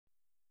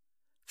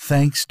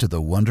Thanks to the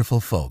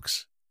wonderful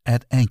folks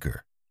at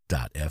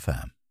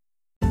Anchor.fm.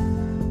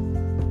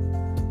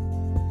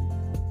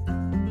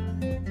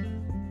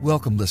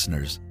 Welcome,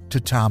 listeners, to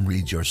Tom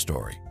Reads Your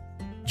Story.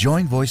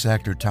 Join voice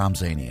actor Tom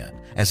Zania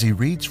as he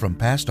reads from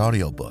past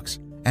audiobooks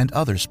and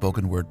other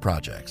spoken word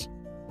projects.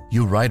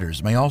 You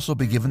writers may also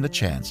be given the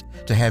chance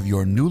to have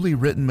your newly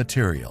written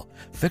material,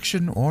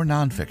 fiction or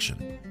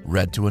nonfiction,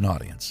 read to an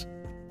audience.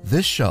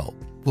 This show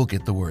will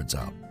get the words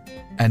out.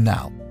 And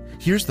now,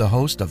 here's the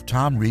host of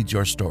Tom Reads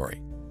Your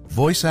Story,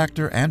 voice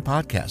actor and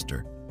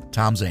podcaster,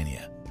 Tom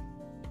Zania.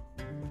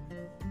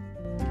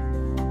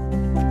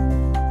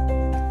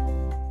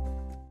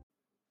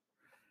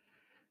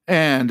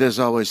 And as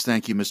always,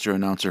 thank you, Mr.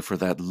 Announcer, for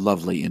that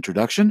lovely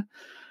introduction.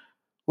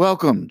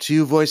 Welcome to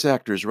you voice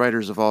actors,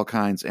 writers of all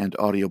kinds, and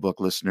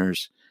audiobook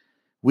listeners.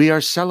 We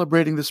are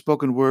celebrating the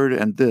spoken word,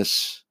 and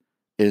this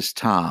is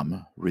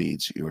Tom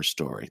Reads Your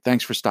Story.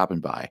 Thanks for stopping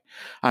by.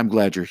 I'm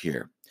glad you're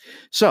here.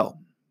 So,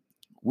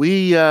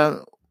 we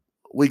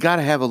got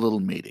to have a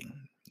little meeting.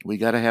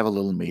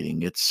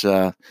 It's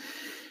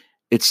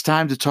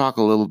time to talk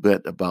a little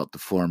bit about the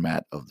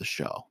format of the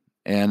show.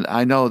 And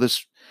I know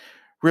this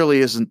really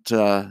isn't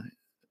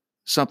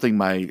something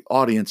my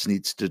audience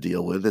needs to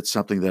deal with. It's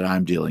something that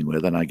I'm dealing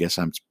with, and I guess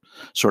I'm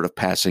sort of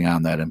passing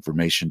on that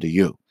information to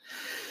you.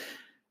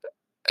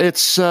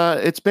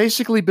 It's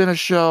basically been a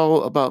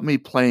show about me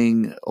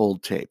playing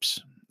old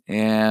tapes,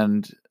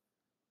 and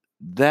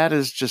that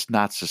is just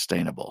not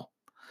sustainable.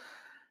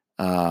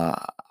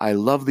 I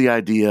love the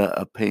idea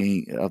of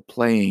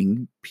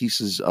playing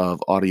pieces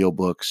of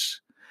audiobooks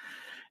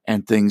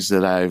and things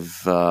that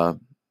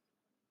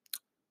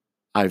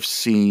I've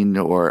seen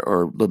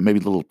or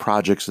maybe little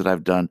projects that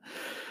I've done.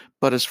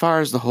 But as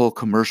far as the whole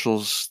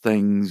commercials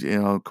things,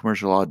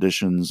 commercial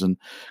auditions and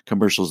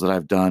commercials that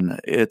I've done,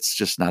 it's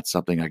just not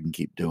something I can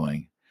keep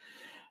doing.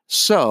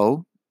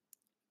 So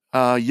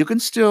you can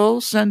still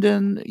send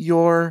in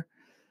your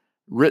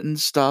written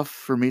stuff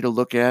for me to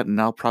look at,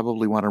 and I'll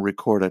probably want to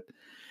record it.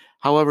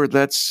 However,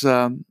 that's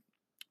going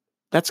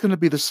to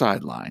be the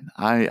sideline.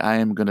 I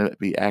am going to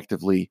be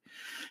actively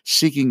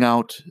seeking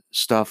out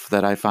stuff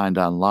that I find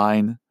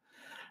online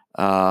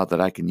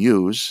that I can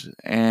use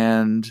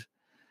and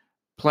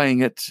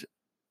playing it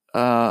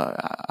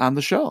on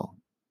the show.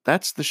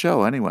 That's the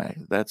show anyway.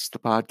 That's the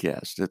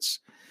podcast.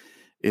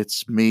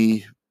 It's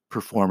me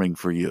performing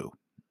for you,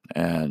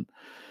 and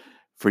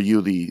for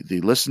you,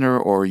 the listener,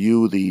 or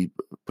you, the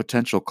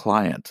potential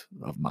client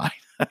of mine,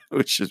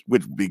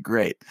 would be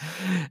great.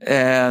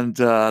 And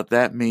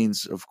that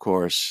means, of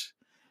course,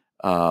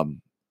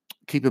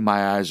 keeping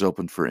my eyes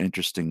open for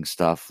interesting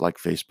stuff like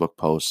Facebook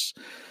posts,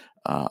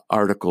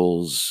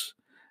 articles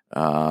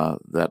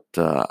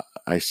that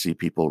I see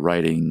people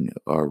writing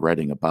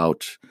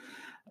about.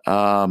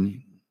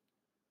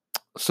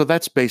 So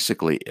that's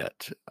basically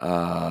it.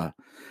 Now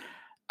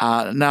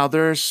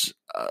there's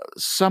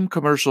some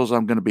commercials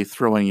I'm going to be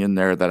throwing in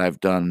there that I've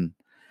done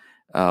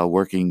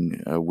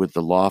working with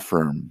the law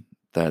firm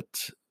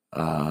that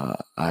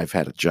I've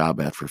had a job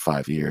at for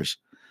 5 years.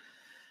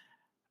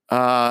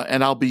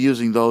 And I'll be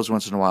using those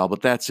once in a while,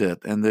 but that's it.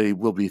 And they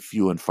will be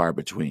few and far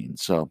between.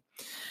 So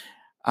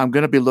I'm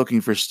going to be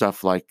looking for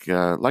stuff like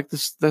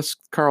this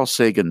Carl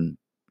Sagan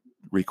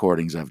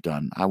recordings I've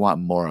done. I want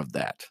more of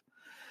that.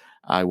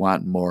 I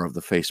want more of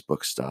the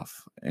Facebook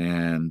stuff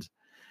and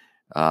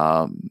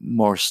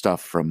more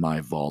stuff from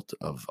my vault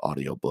of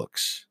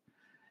audiobooks.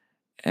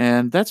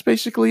 And that's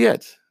basically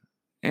it.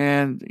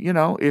 And,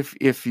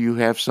 if you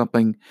have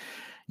something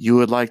you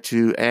would like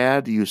to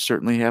add, you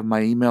certainly have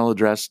my email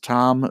address,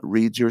 Tom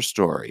Reads Your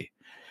Story.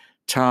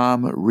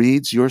 Tom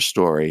Reads Your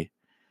Story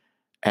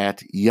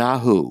at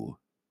yahoo.com.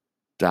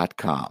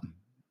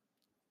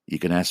 You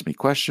can ask me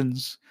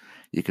questions.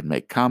 You can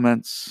make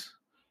comments,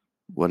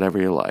 whatever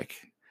you like.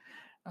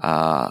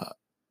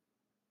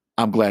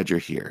 I'm glad you're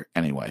here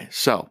anyway.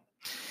 So,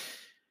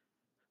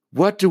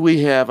 what do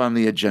we have on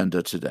the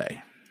agenda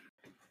today?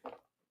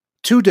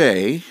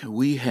 Today,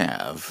 we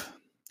have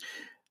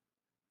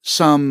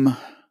some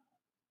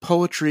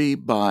poetry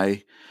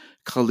by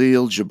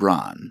Khalil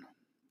Gibran,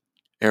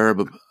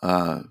 Arab,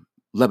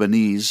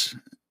 Lebanese,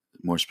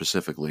 more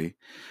specifically,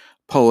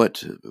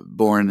 poet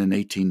born in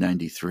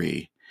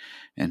 1893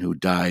 and who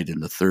died in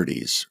the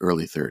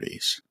early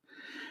 30s.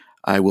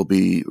 I will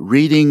be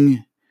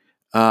reading,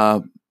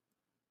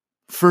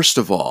 first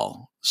of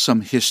all, some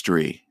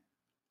history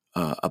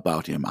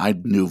about him. I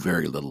knew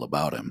very little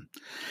about him.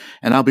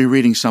 And I'll be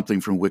reading something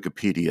from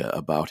Wikipedia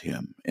about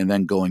him and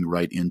then going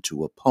right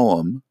into a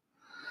poem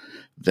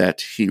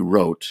that he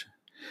wrote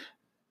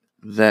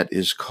that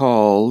is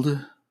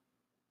called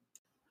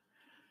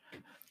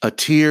A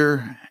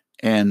Tear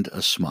and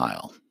a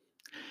Smile.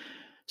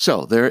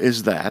 So there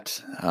is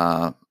that.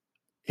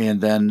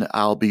 And then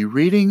I'll be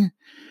reading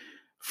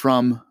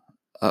from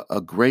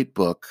a great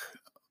book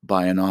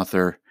by an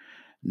author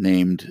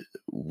named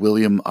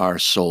William R.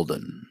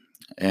 Soldan.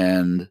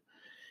 And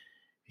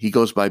he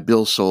goes by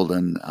Bill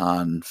Soldan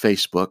on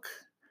Facebook.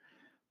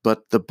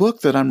 But the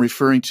book that I'm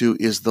referring to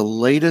is the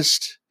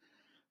latest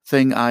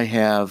thing I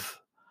have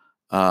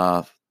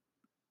uh,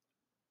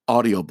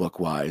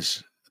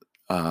 audiobook-wise,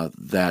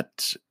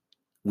 that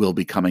will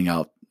be coming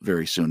out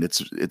very soon.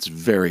 It's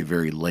very,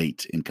 very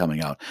late in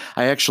coming out.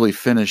 I actually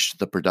finished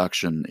the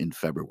production in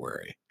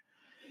February,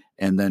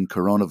 and then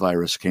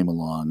coronavirus came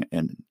along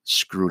and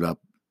screwed up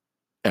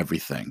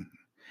everything.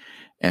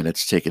 And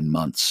it's taken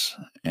months,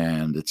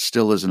 and it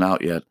still isn't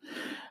out yet.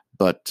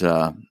 But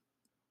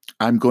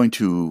I'm going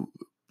to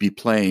be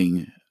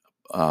playing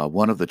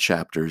one of the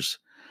chapters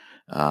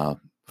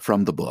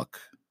from the book,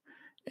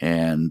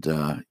 and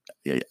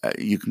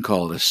you can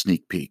call it a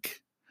sneak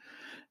peek.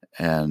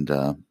 And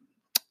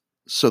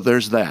so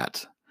there's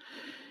that.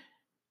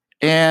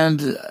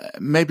 And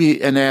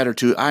maybe an ad or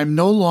two. I'm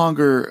no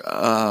longer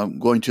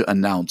going to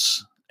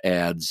announce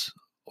ads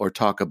or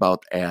talk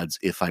about ads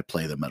if I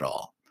play them at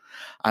all.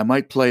 I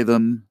might play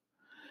them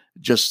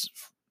just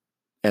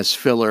as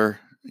filler,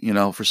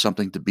 for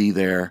something to be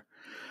there.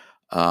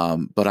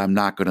 But I'm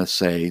not going to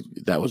say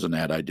that was an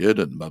ad I did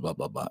and blah, blah,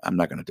 blah, blah. I'm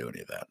not going to do any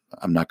of that.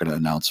 I'm not going to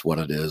announce what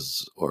it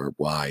is or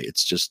why.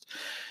 It's just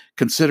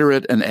consider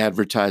it an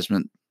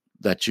advertisement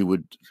that you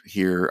would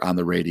hear on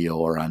the radio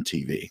or on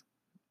TV.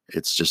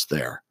 It's just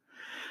there.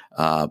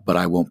 But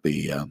I won't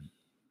be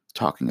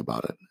talking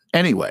about it.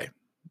 Anyway,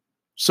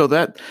 so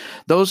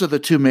those are the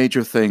two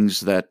major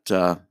things that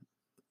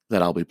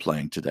I'll be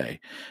playing today.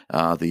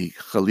 The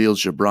Khalil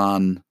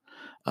Gibran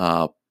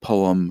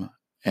poem,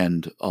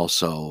 and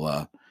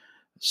also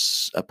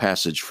a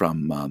passage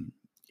from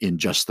In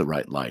Just the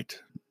Right Light,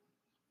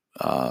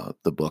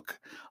 the book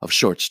of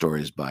short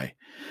stories by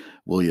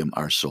William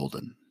R.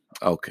 Soldan.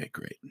 Okay,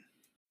 great.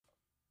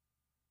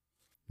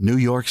 New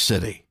York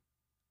City.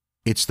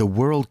 It's the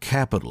world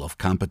capital of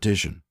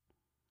competition.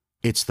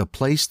 It's the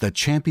place that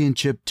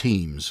championship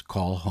teams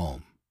call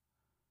home.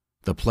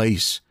 The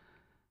place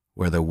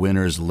where the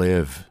winners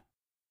live.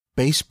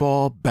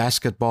 Baseball,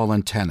 basketball,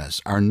 and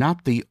tennis are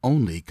not the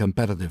only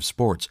competitive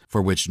sports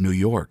for which New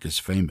York is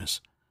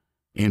famous.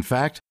 In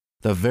fact,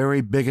 the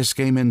very biggest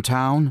game in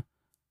town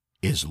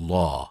is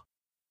law.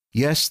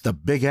 Yes, the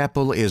Big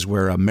Apple is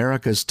where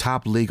America's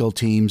top legal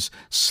teams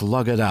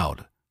slug it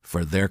out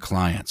for their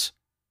clients.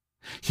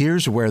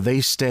 Here's where they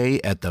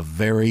stay at the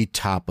very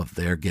top of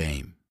their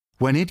game.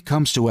 When it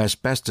comes to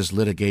asbestos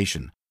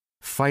litigation,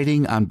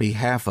 fighting on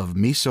behalf of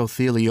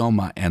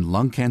mesothelioma and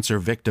lung cancer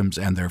victims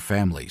and their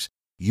families,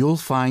 you'll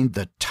find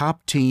the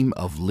top team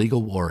of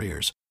legal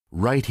warriors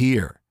right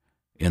here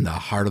in the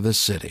heart of the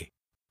city.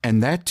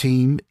 And that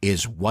team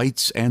is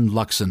Whites and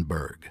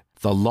Luxenberg,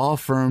 the law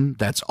firm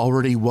that's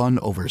already won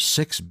over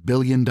 $6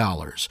 billion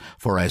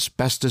for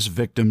asbestos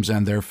victims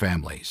and their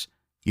families.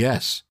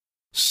 Yes,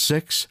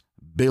 $6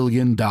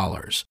 billion,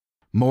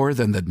 more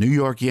than the New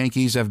York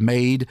Yankees have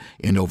made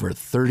in over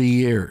 30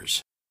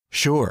 years.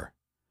 Sure,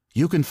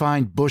 you can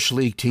find Bush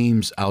League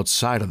teams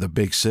outside of the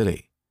big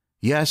city.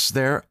 Yes,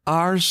 there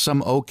are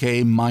some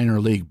okay minor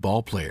league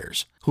ball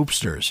players,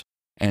 hoopsters,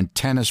 and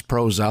tennis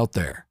pros out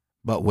there.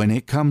 But when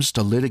it comes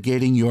to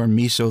litigating your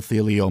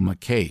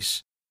mesothelioma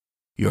case,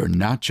 you're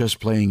not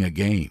just playing a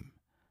game.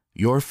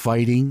 You're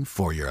fighting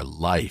for your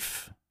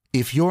life.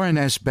 If you're an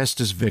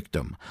asbestos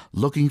victim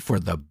looking for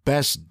the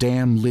best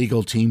damn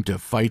legal team to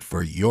fight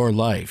for your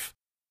life,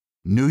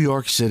 New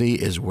York City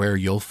is where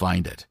you'll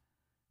find it.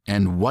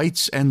 And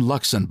Whites and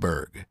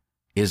Luxenberg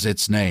is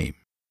its name.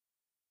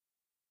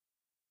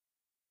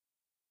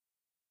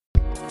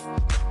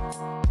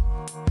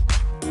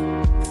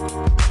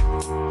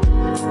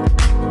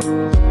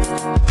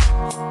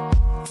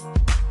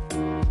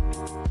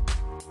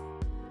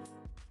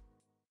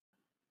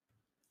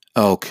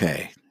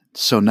 Okay,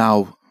 so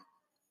now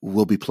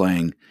we'll be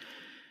playing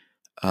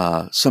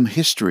some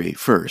history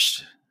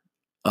first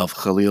of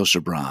Khalil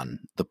Gibran,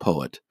 the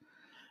poet,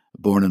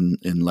 born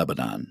in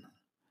Lebanon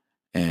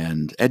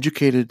and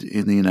educated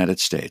in the United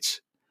States.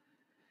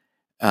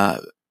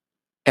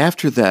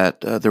 After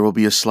that, there will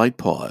be a slight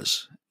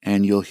pause,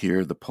 and you'll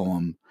hear the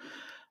poem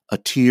A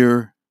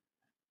Tear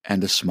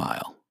and a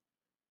Smile,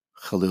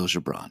 Khalil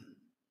Gibran.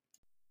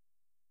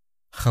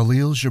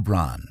 Khalil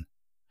Gibran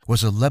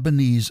was a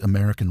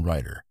Lebanese-American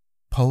writer,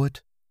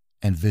 poet,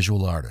 and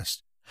visual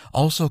artist,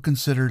 also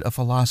considered a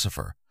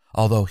philosopher,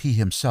 although he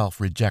himself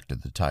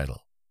rejected the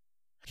title.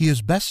 He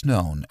is best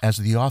known as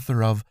the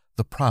author of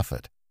The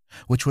Prophet,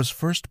 which was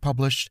first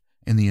published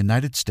in the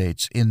United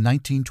States in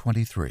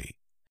 1923,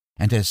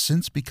 and has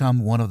since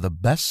become one of the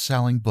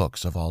best-selling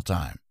books of all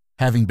time,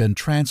 having been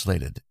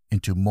translated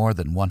into more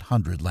than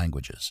 100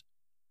 languages.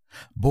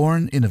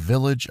 Born in a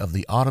village of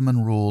the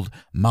Ottoman-ruled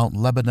Mount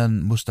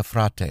Lebanon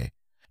Mustafrate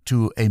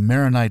to a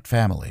Maronite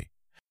family,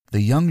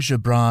 the young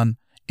Gibran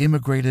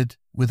immigrated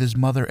with his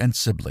mother and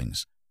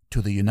siblings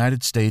to the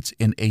United States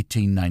in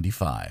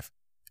 1895.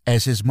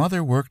 As his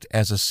mother worked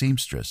as a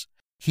seamstress,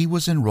 he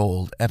was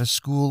enrolled at a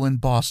school in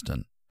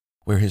Boston,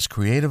 where his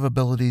creative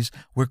abilities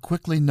were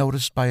quickly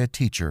noticed by a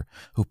teacher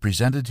who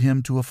presented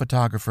him to a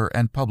photographer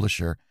and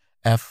publisher,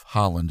 F.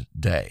 Holland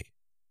Day.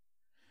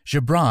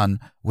 Gibran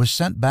was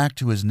sent back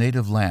to his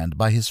native land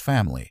by his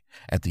family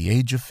at the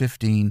age of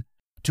 15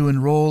 to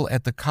enroll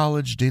at the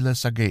Collège de la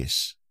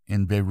Sagesse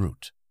in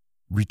Beirut,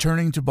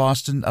 Returning to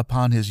Boston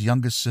upon his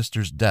youngest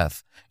sister's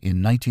death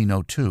in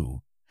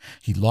 1902,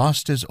 he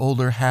lost his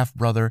older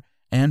half-brother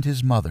and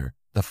his mother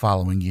the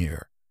following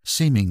year,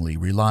 seemingly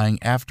relying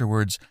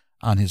afterwards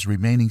on his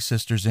remaining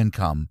sister's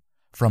income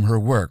from her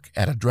work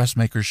at a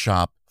dressmaker's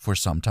shop for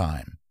some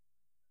time.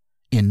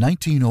 In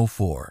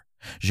 1904,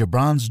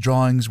 Gibran's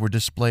drawings were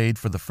displayed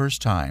for the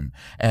first time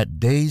at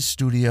Day's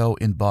studio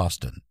in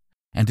Boston,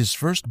 and his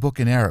first book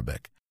in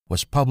Arabic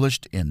was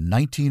published in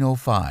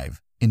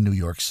 1905 in New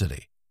York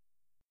City.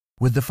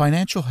 With the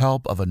financial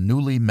help of a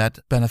newly met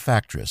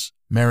benefactress,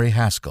 Mary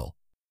Haskell,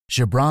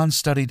 Gibran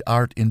studied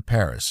art in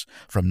Paris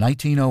from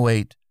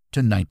 1908 to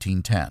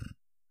 1910.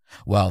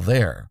 While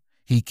there,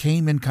 he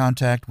came in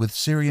contact with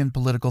Syrian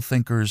political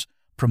thinkers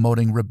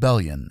promoting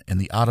rebellion in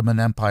the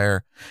Ottoman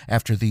Empire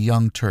after the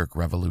Young Turk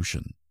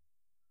Revolution.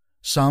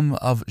 Some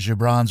of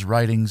Gibran's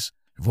writings,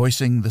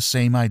 voicing the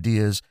same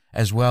ideas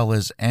as well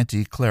as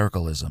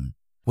anti-clericalism,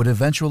 would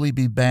eventually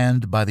be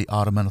banned by the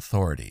Ottoman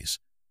authorities.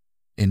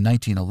 In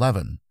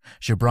 1911,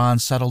 Gibran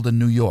settled in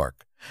New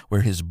York,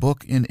 where his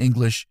book in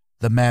English,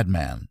 The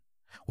Madman,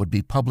 would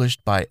be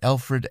published by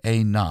Alfred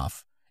A.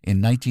 Knopf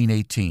in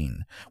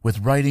 1918, with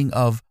writing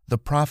of The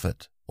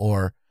Prophet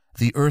or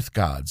The Earth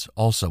Gods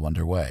also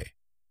underway.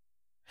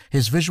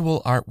 His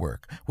visual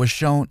artwork was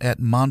shown at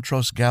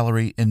Montrose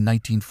Gallery in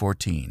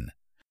 1914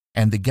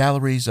 and the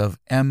galleries of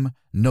M.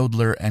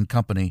 Knoedler and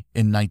Company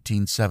in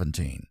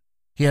 1917.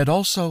 He had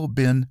also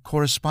been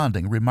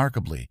corresponding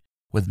remarkably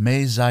with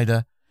May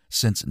Zaida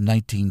since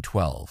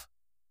 1912.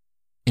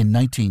 In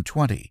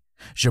 1920,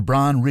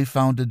 Gibran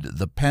refounded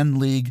the Pen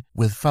League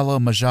with fellow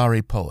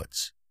Majari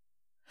poets.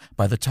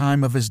 By the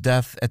time of his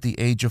death at the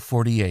age of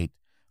 48,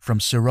 from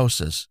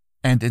cirrhosis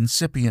and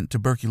incipient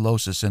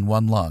tuberculosis in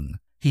one lung,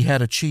 he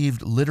had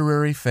achieved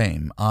literary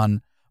fame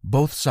on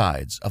both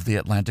sides of the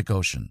Atlantic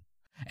Ocean,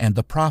 and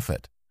The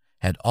Prophet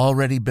had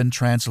already been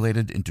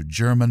translated into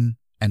German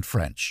and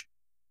French.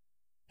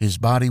 His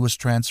body was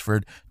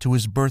transferred to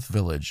his birth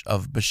village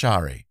of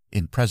Bishari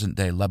in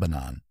present-day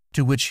Lebanon,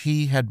 to which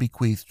he had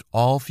bequeathed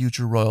all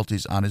future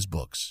royalties on his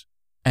books,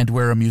 and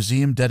where a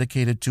museum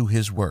dedicated to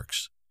his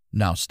works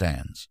now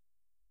stands.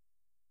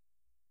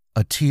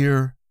 A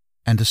Tear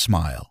and a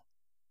Smile,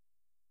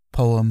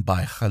 poem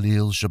by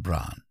Khalil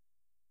Gibran.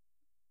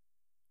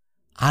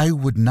 I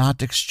would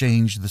not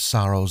exchange the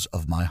sorrows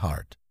of my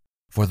heart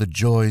for the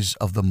joys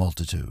of the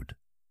multitude,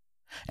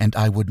 and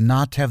I would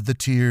not have the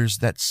tears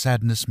that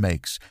sadness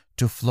makes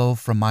to flow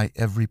from my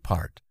every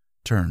part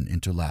turn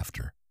into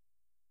laughter.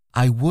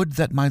 I would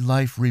that my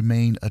life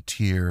remain a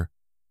tear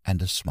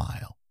and a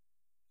smile,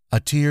 a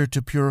tear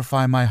to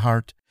purify my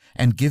heart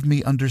and give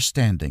me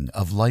understanding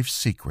of life's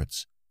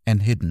secrets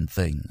and hidden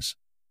things,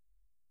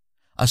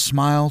 a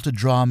smile to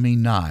draw me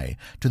nigh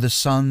to the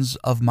sons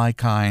of my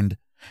kind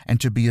and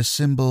to be a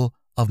symbol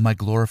of my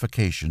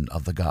glorification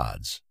of the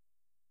gods,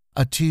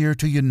 a tear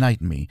to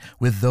unite me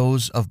with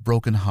those of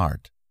broken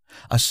heart,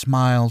 a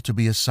smile to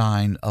be a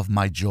sign of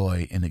my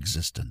joy in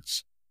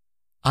existence.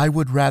 I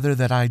would rather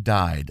that I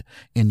died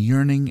in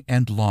yearning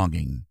and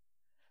longing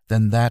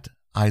than that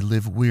I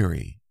live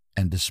weary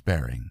and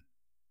despairing.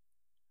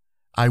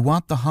 I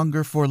want the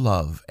hunger for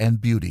love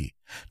and beauty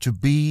to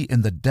be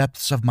in the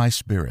depths of my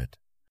spirit,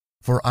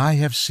 for I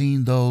have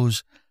seen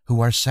those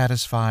who are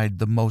satisfied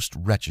the most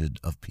wretched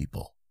of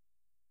people.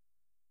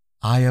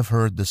 I have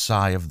heard the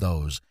sigh of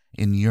those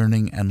in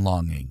yearning and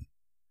longing,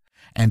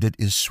 and it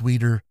is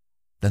sweeter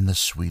than the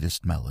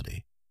sweetest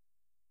melody.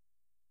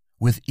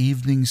 With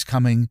evening's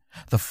coming,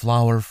 the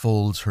flower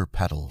folds her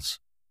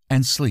petals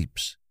and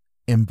sleeps,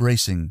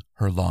 embracing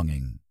her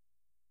longing.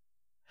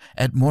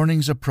 At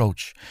morning's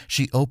approach,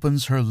 she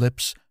opens her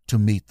lips to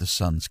meet the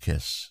sun's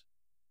kiss.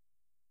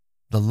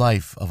 The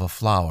life of a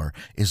flower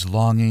is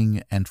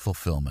longing and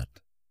fulfillment,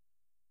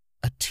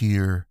 a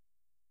tear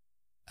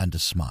and a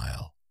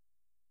smile.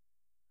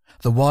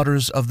 The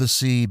waters of the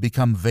sea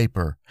become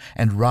vapor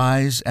and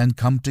rise and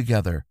come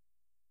together,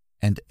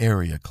 and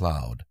airy a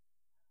cloud,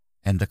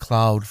 and the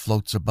cloud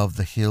floats above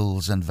the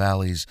hills and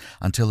valleys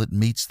until it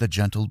meets the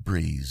gentle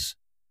breeze,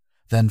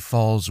 then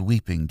falls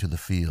weeping to the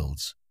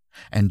fields,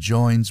 and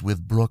joins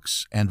with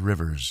brooks and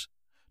rivers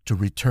to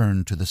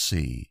return to the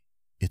sea,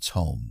 its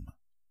home.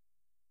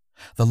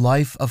 The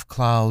life of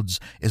clouds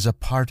is a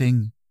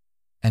parting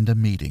and a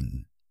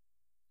meeting,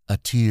 a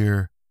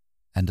tear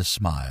and a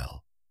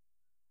smile.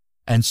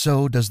 And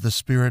so does the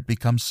spirit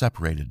become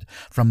separated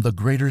from the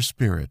greater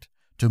spirit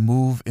to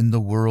move in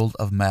the world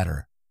of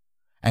matter,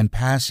 and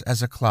pass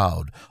as a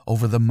cloud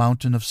over the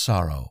mountain of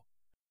sorrow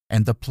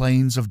and the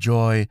plains of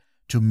joy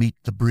to meet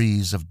the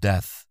breeze of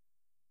death,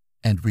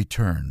 and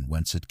return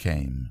whence it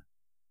came,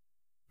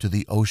 to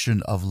the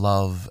ocean of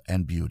love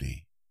and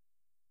beauty,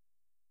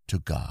 to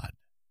God.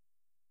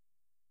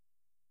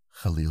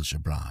 Khalil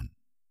Gibran.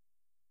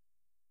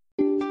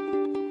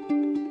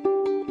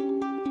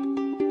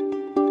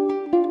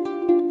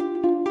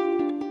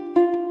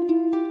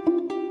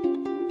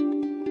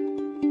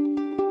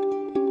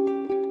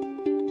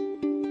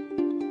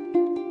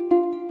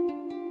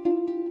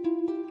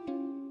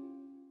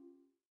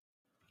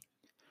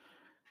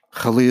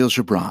 Khalil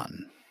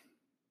Gibran.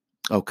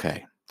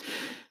 Okay.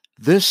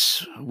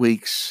 This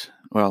week's,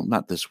 well,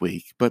 not this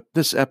week, but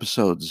this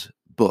episode's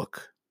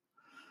book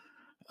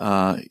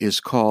is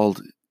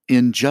called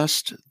In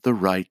Just the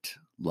Right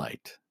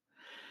Light.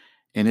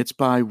 And it's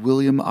by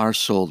William R.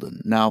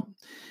 Soldan. Now,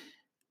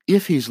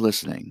 if he's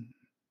listening,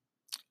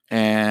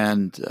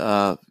 and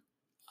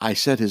I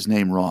said his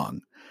name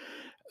wrong,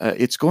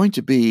 it's going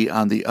to be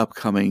on the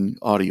upcoming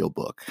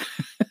audiobook.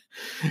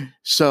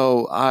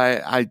 So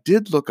I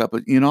did look up,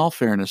 in all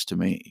fairness to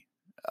me,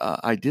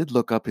 I did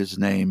look up his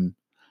name,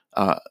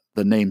 the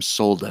name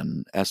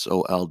Soldan,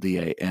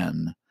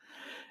 Soldan,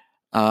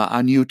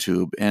 on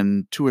YouTube,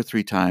 and 2 or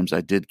 3 times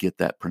I did get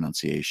that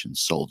pronunciation,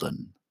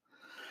 Soldan.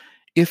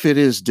 If it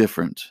is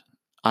different,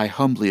 I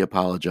humbly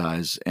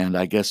apologize, and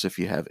I guess if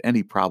you have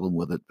any problem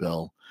with it,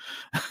 Bill,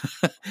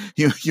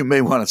 you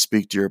may want to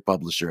speak to your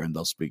publisher and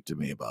they'll speak to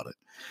me about it.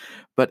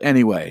 But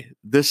anyway,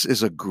 this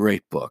is a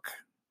great book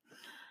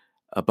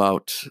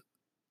about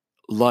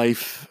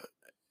life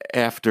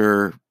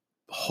after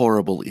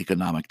horrible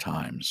economic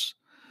times.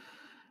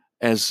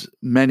 As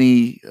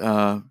many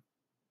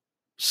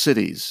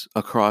cities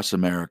across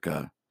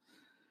America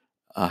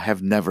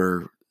have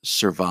never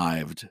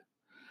survived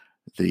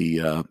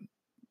the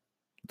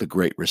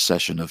Great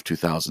Recession of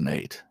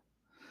 2008,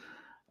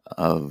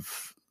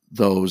 of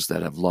those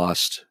that have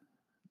lost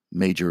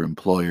major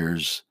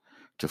employers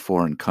to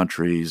foreign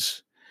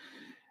countries.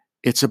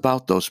 It's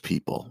about those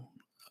people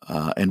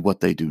and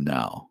what they do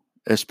now,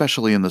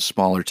 especially in the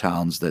smaller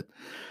towns that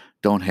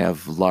don't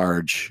have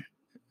large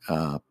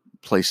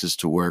places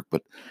to work,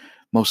 but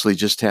mostly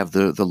just have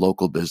the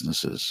local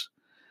businesses.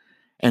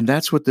 And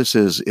that's what this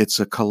is. It's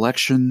a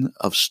collection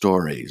of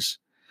stories,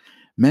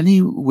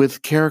 many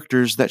with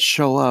characters that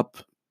show up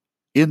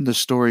in the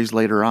stories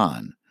later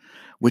on,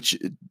 which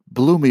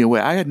blew me away.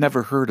 I had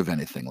never heard of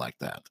anything like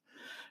that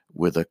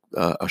with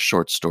a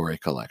short story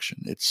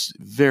collection. It's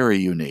very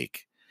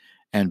unique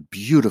and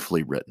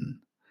beautifully written,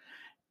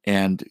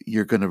 and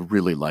you're going to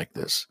really like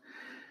this.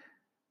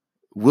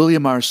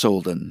 William R.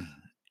 Soldan,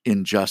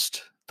 In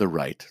Just the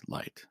Right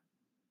Light.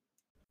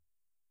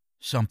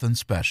 Something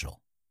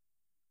special.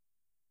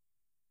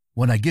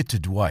 When I get to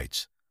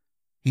Dwight's,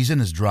 he's in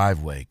his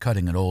driveway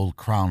cutting an old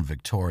Crown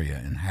Victoria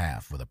in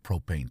half with a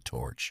propane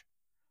torch.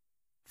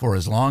 For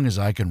as long as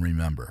I can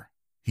remember,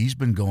 he's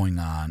been going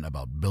on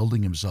about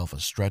building himself a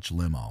stretch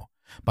limo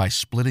by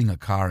splitting a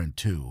car in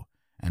two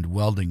and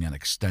welding an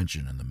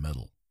extension in the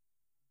middle.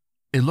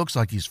 It looks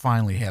like he's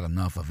finally had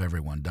enough of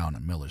everyone down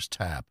at Miller's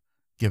Tap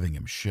giving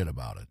him shit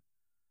about it.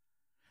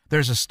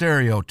 There's a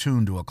stereo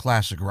tuned to a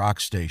classic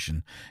rock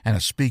station and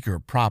a speaker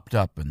propped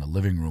up in the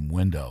living room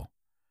window.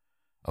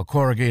 A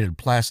corrugated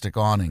plastic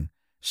awning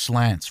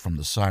slants from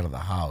the side of the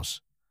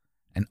house,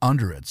 and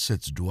under it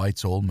sits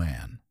Dwight's old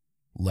man,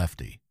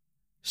 Lefty,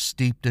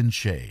 steeped in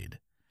shade,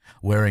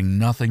 wearing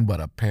nothing but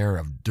a pair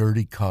of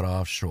dirty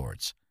cut-off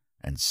shorts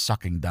and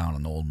sucking down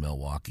an old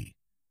Milwaukee.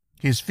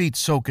 His feet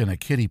soak in a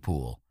kiddie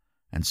pool,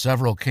 and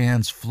several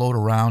cans float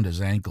around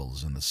his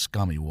ankles in the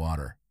scummy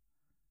water.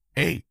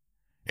 Hey,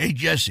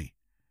 Jesse,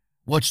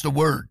 what's the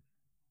word?"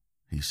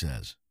 he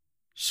says,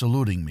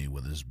 saluting me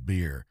with his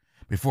beer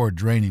before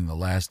draining the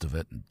last of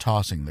it and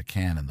tossing the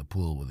can in the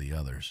pool with the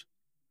others.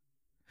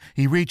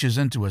 He reaches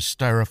into a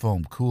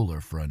styrofoam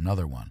cooler for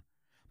another one,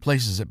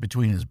 places it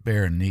between his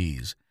bare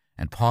knees,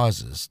 and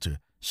pauses to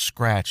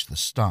scratch the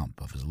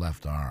stump of his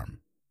left arm.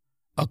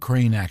 A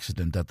crane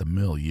accident at the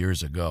mill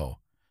years ago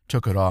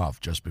took it off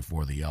just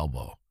before the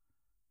elbow,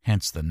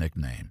 hence the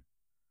nickname.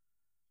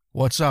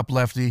 "What's up,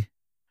 Lefty?"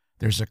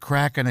 There's a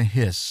crack and a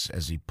hiss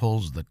as he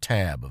pulls the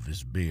tab of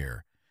his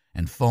beer,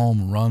 and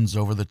foam runs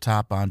over the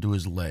top onto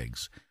his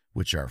legs,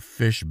 which are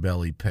fish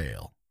belly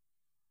pale.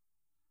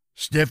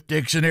 "Stiff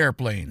dicks and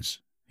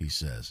airplanes," he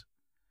says.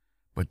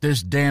 "But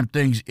this damn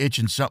thing's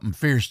itching something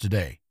fierce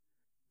today.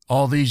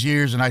 All these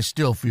years and I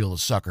still feel the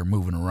sucker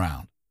moving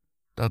around.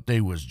 Thought they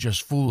was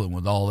just fooling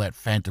with all that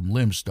phantom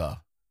limb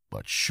stuff,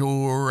 but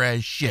sure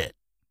as shit."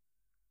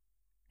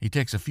 He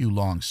takes a few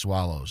long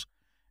swallows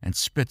and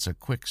spits a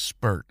quick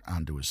spurt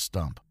onto his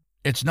stump.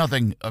 "It's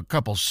nothing a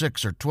couple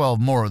 6 or 12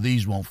 more of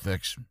these won't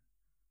fix."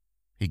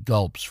 He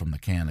gulps from the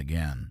can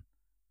again,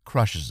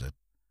 crushes it,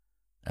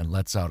 and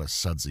lets out a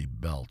sudsy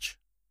belch.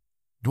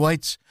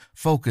 Dwight's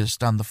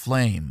focused on the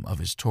flame of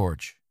his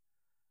torch.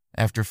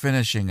 After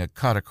finishing a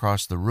cut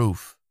across the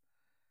roof,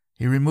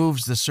 he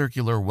removes the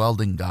circular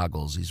welding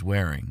goggles he's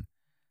wearing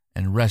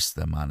and rests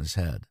them on his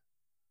head.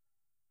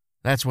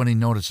 That's when he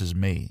notices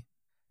me.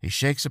 He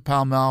shakes a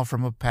Pall Mall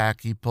from a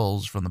pack he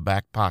pulls from the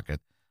back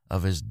pocket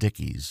of his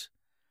Dickies,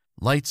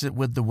 lights it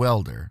with the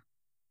welder,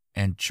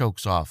 and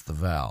chokes off the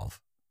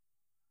valve.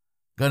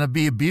 "Gonna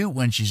be a beaut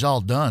when she's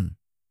all done,"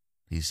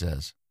 he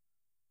says,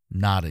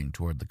 nodding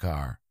toward the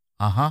car.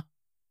 "Uh-huh,"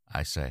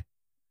 I say.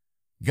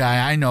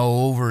 "Guy I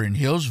know over in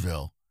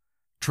Hillsville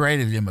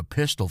traded him a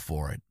pistol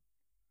for it."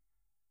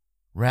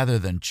 Rather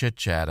than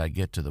chit-chat, I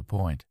get to the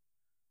point.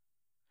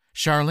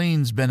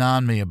 "Charlene's been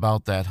on me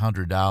about that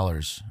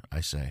 $100,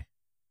 I say.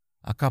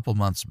 "A couple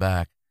months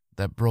back,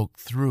 that broke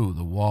through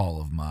the wall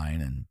of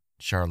mine and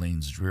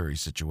Charlene's dreary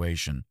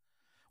situation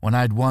when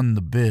I'd won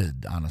the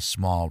bid on a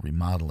small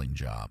remodeling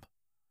job.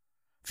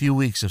 Few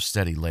weeks of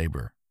steady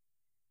labor.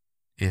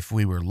 If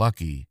we were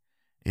lucky,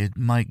 it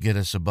might get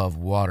us above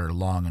water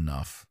long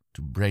enough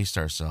to brace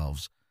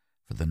ourselves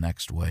for the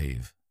next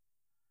wave.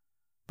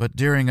 But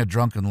during a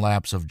drunken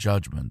lapse of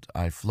judgment,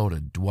 I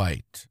floated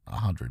Dwight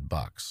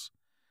 $100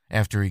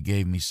 after he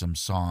gave me some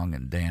song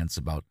and dance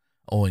about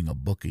owing a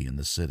bookie in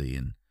the city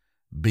and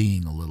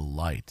being a little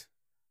light.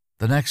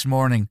 The next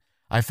morning,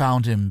 I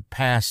found him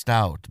passed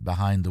out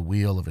behind the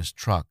wheel of his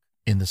truck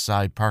in the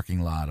side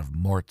parking lot of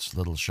Mort's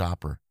Little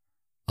Shopper,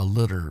 a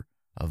litter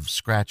of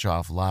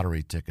scratch-off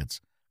lottery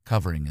tickets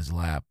covering his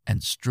lap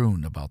and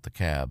strewn about the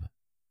cab.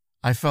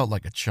 I felt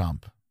like a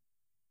chump,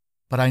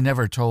 but I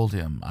never told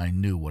him I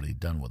knew what he'd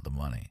done with the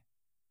money.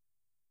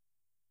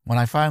 When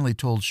I finally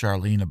told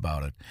Charlene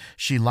about it,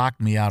 she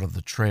locked me out of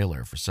the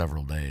trailer for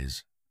several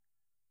days.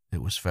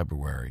 It was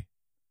February.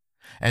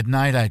 At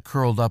night, I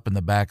curled up in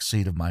the back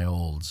seat of my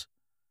Olds,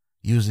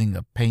 using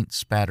a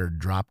paint-spattered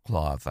drop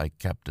cloth I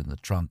kept in the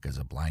trunk as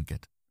a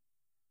blanket.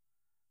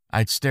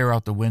 I'd stare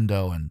out the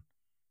window and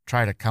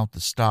try to count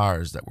the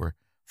stars that were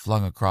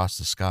flung across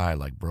the sky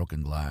like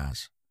broken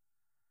glass.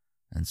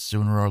 And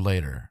sooner or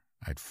later,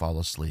 I'd fall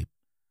asleep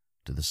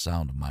to the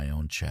sound of my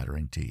own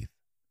chattering teeth.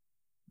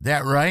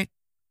 "That right?"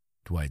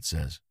 Dwight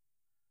says.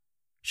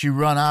 "She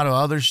run out of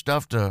other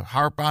stuff to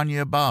harp on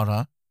you about,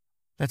 huh?"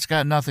 "That's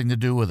got nothing to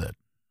do with it.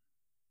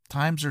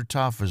 Times are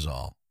tough is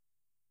all.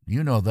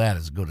 You know that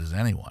as good as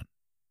anyone."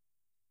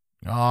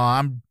 "Oh,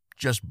 I'm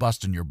just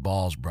busting your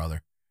balls,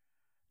 brother.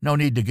 No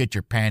need to get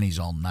your panties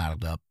all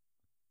knotted up."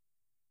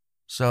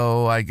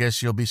 "So I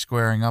guess you'll be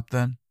squaring up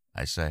then?"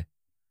 I say.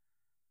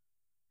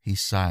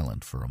 He's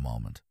silent for a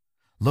moment,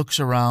 looks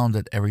around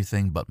at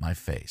everything but my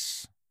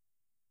face.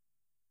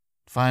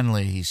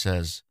 Finally, he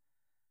says,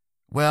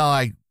 "Well,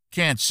 I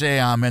can't say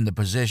I'm in the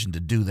position to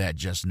do that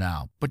just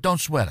now, but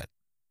don't sweat it."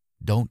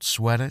 "Don't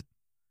sweat it?"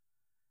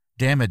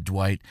 Damn it,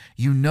 Dwight,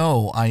 you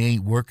know I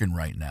ain't working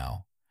right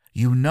now.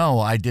 You know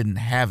I didn't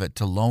have it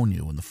to loan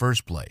you in the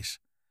first place.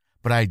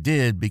 But I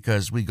did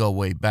because we go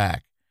way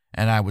back,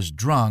 and I was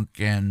drunk,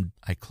 and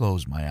I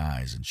close my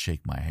eyes and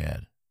shake my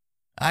head.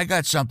 "I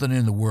got something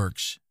in the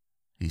works,"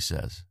 he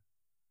says.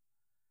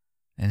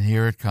 And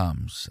here it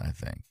comes, I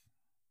think.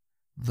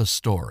 The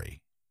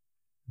story.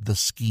 The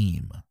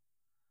scheme.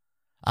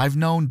 I've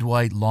known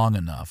Dwight long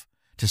enough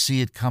to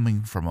see it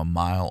coming from a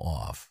mile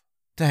off.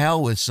 "To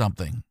hell with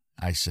something,"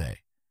 I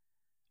say.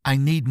 "I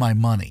need my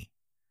money.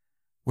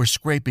 We're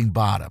scraping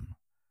bottom.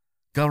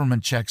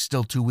 Government check's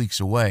still 2 weeks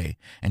away,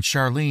 and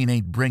Charlene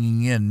ain't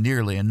bringing in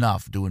nearly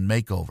enough doing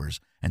makeovers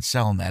and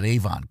selling that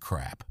Avon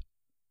crap."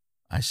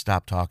 I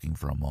stop talking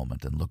for a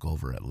moment and look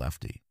over at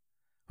Lefty,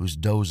 who's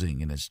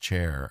dozing in his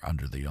chair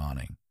under the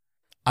awning,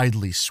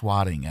 idly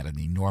swatting at an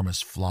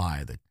enormous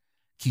fly that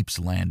keeps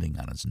landing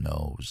on his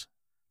nose.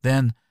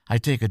 Then I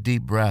take a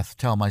deep breath,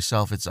 tell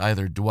myself it's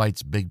either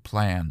Dwight's big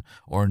plan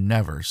or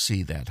never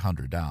see that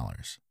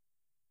 $100.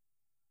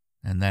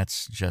 And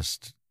that's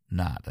just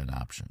not an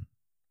option.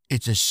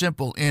 "It's a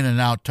simple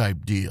in-and-out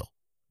type deal,"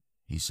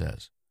 he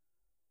says.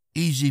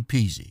 "Easy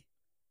peasy."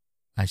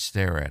 I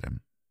stare at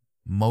him,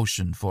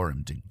 motion for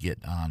him to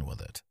get on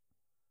with it.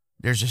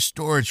 "There's a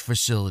storage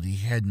facility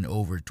heading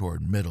over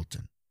toward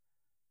Middleton.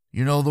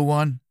 You know the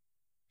one?"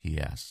 he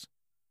asks.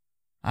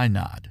 I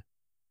nod.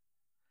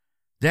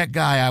 "That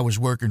guy I was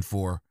working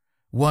for,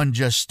 one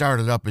just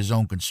started up his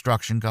own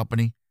construction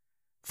company.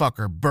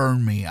 Fucker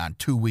burned me on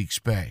 2 weeks'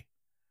 pay.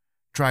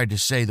 Tried to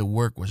say the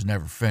work was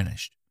never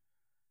finished.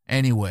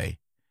 Anyway,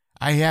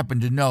 I happen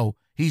to know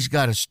he's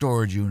got a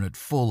storage unit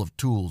full of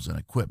tools and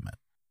equipment.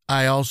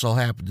 I also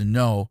happen to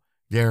know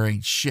there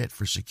ain't shit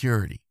for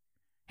security.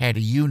 Had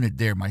a unit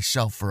there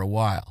myself for a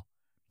while.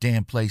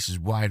 Damn place is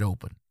wide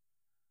open."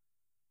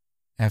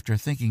 After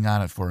thinking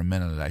on it for a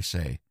minute, I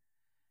say,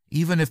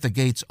 "Even if the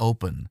gates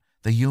open,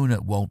 the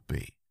unit won't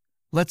be.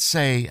 Let's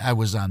say I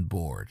was on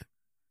board.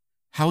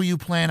 How you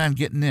plan on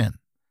getting in?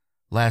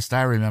 Last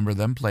I remember,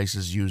 them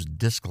places used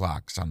disc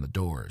locks on the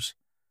doors.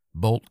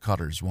 Bolt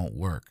cutters won't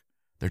work.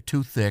 They're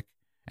too thick,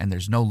 and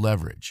there's no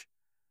leverage.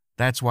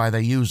 That's why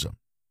they use them."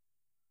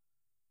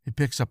 He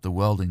picks up the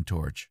welding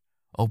torch,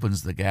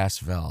 opens the gas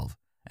valve,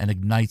 and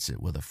ignites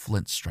it with a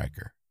flint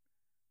striker.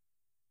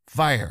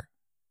 "Fire,"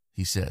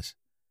 he says.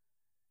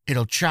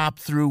 "It'll chop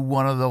through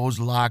one of those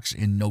locks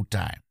in no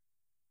time."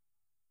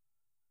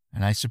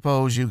 "And I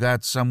suppose you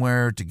got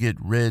somewhere to get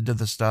rid of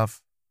the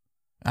stuff?"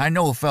 "I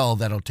know a fellow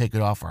that'll take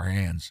it off our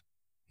hands,"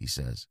 he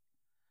says.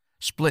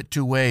 "Split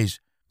 2 ways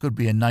could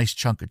be a nice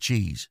chunk of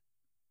cheese."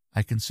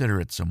 I consider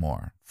it some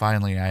more.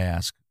 Finally, I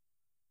ask,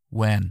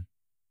 "When?"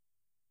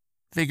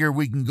 "Figure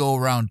we can go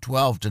around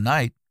 12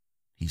 tonight,"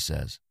 he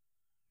says.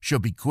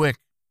 "Should be quick."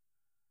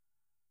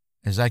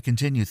 As I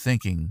continue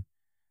thinking,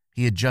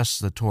 he adjusts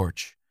the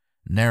torch,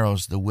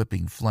 narrows the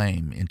whipping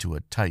flame into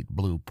a tight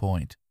blue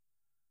point.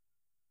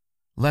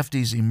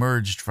 Lefty's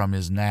emerged from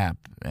his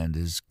nap and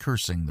is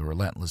cursing the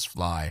relentless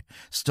fly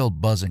still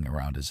buzzing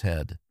around his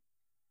head.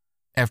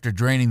 After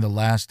draining the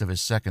last of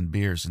his second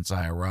beer since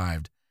I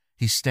arrived,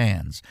 He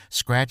stands,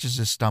 scratches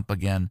his stump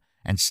again,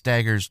 and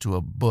staggers to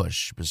a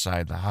bush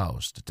beside the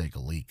house to take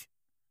a leak.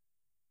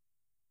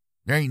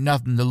 "There ain't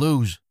nothing to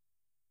lose,"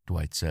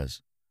 Dwight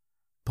says,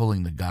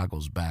 pulling the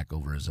goggles back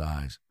over his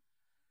eyes.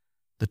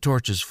 The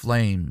torch's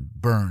flame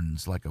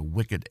burns like a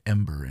wicked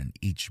ember in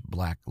each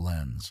black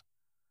lens.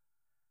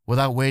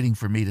 Without waiting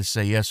for me to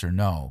say yes or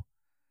no,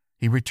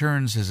 he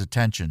returns his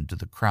attention to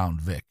the Crown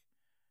Vic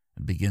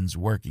and begins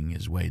working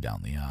his way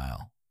down the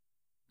aisle.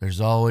 "There's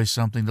always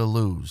something to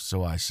lose,"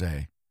 so I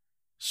say.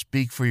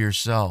 "Speak for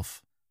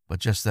yourself,"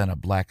 but just then a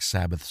Black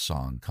Sabbath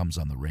song comes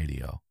on the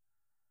radio,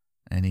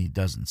 and he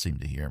doesn't seem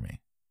to hear me.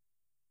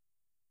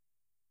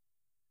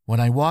 When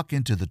I walk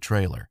into the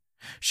trailer,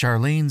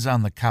 Charlene's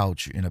on the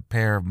couch in a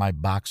pair of my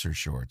boxer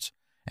shorts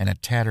and a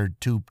tattered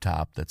tube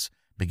top that's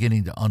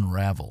beginning to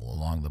unravel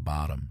along the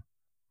bottom.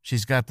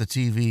 She's got the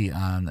TV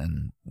on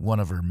and one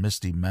of her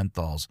misty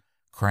menthols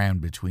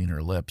crammed between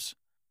her lips,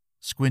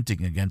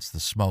 squinting against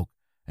the smoke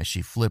as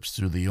she flips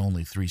through the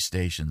only 3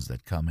 stations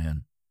that come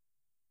in.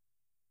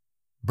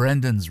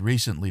 Brendan's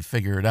recently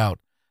figured out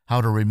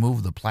how to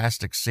remove the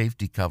plastic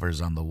safety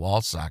covers on the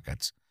wall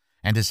sockets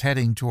and is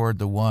heading toward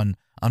the one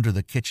under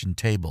the kitchen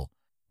table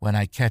when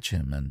I catch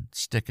him and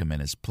stick him in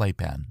his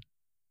playpen.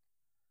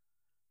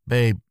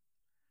 "Babe,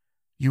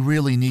 you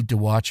really need to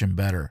watch him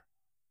better,"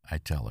 I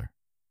tell her.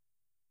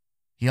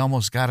 "He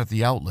almost got at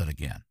the outlet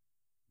again."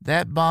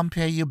 "That bum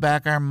pay you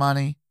back our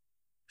money?"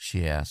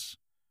 she asks,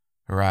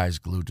 her eyes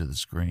glued to the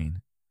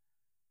screen.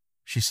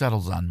 She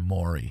settles on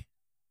Maury,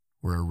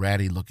 where a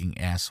ratty-looking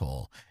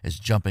asshole is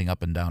jumping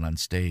up and down on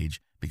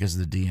stage because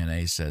the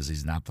DNA says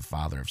he's not the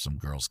father of some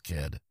girl's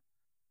kid.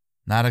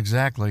 "Not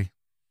exactly."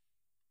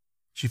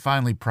 She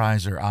finally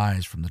pries her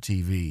eyes from the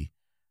TV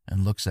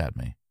and looks at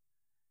me.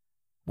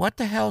 "What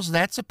the hell's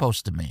that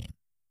supposed to mean?"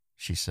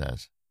 she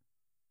says.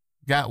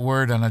 "Got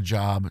word on a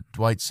job.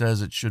 Dwight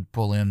says it should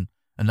pull in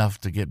enough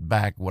to get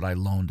back what I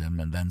loaned him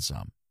and then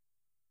some."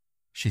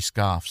 She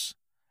scoffs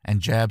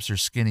and jabs her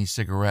skinny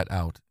cigarette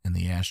out in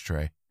the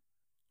ashtray.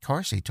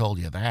 "Course he told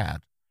you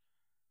that.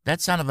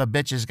 That son of a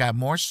bitch has got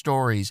more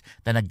stories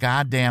than a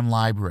goddamn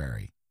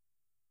library."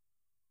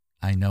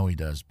 "I know he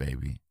does,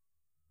 baby.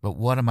 But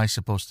what am I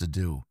supposed to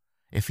do?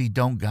 If he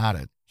don't got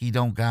it, he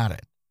don't got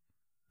it."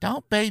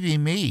 "Don't baby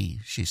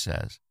me," she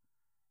says.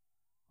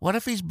 "What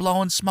if he's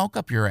blowing smoke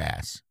up your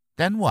ass?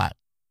 Then what?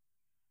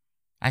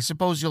 I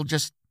suppose you'll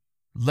just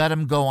let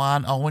him go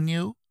on owing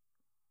you?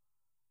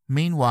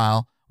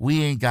 Meanwhile,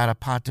 we ain't got a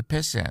pot to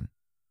piss in."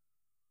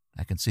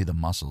 I can see the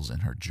muscles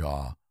in her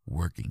jaw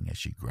working as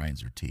she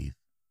grinds her teeth.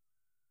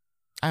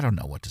 I don't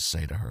know what to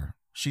say to her.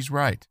 She's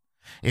right.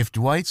 If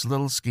Dwight's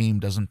little scheme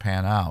doesn't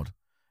pan out,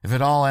 if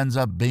it all ends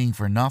up being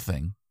for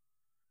nothing,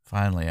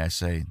 finally I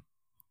say,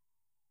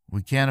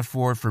 "We can't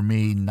afford for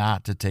me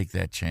not to take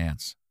that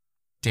chance."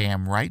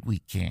 "Damn right we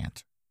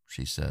can't,"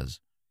 she says,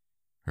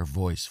 her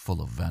voice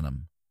full of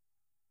venom.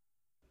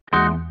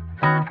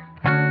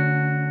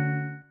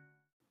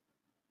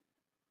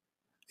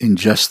 In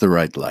just the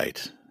right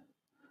light.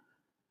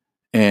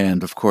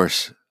 And, of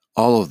course,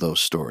 all of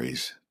those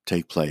stories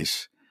take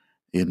place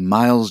in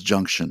Miles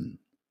Junction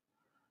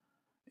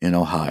in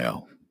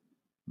Ohio.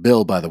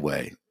 Bill, by the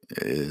way,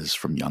 is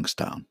from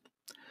Youngstown.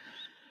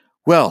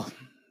 Well,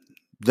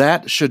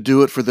 that should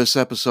do it for this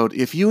episode.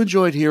 If you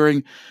enjoyed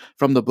hearing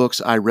from the books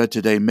I read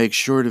today, make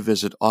sure to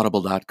visit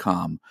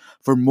audible.com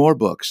for more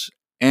books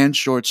and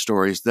short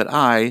stories that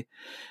I,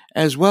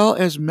 as well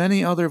as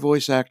many other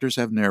voice actors,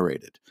 have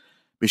narrated.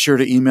 Be sure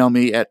to email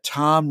me at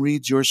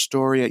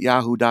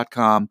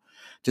tomreadsyourstory@yahoo.com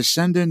to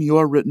send in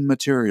your written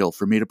material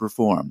for me to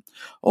perform,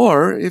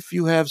 or if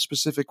you have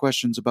specific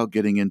questions about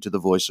getting into the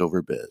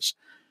voiceover biz.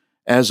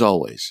 As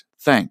always,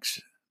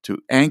 thanks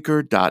to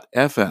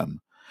Anchor.fm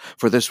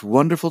for this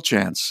wonderful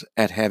chance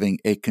at having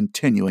a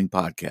continuing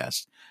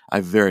podcast. I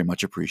very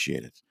much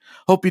appreciate it.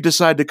 Hope you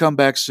decide to come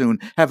back soon.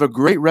 Have a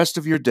great rest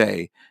of your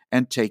day,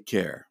 and take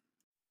care.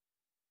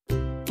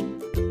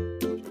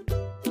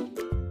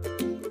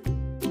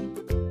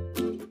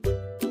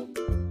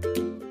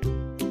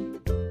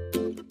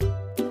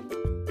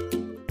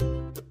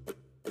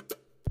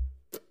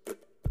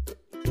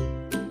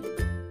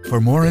 For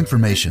more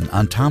information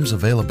on Tom's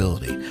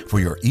availability for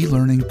your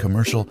e-learning,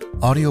 commercial,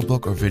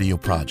 audiobook, or video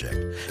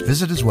project,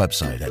 visit his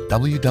website at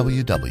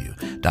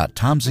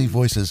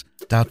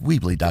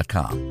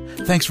www.tomzvoices.weebly.com.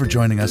 Thanks for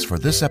joining us for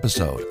this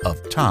episode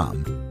of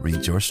Tom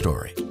Reads Your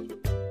Story.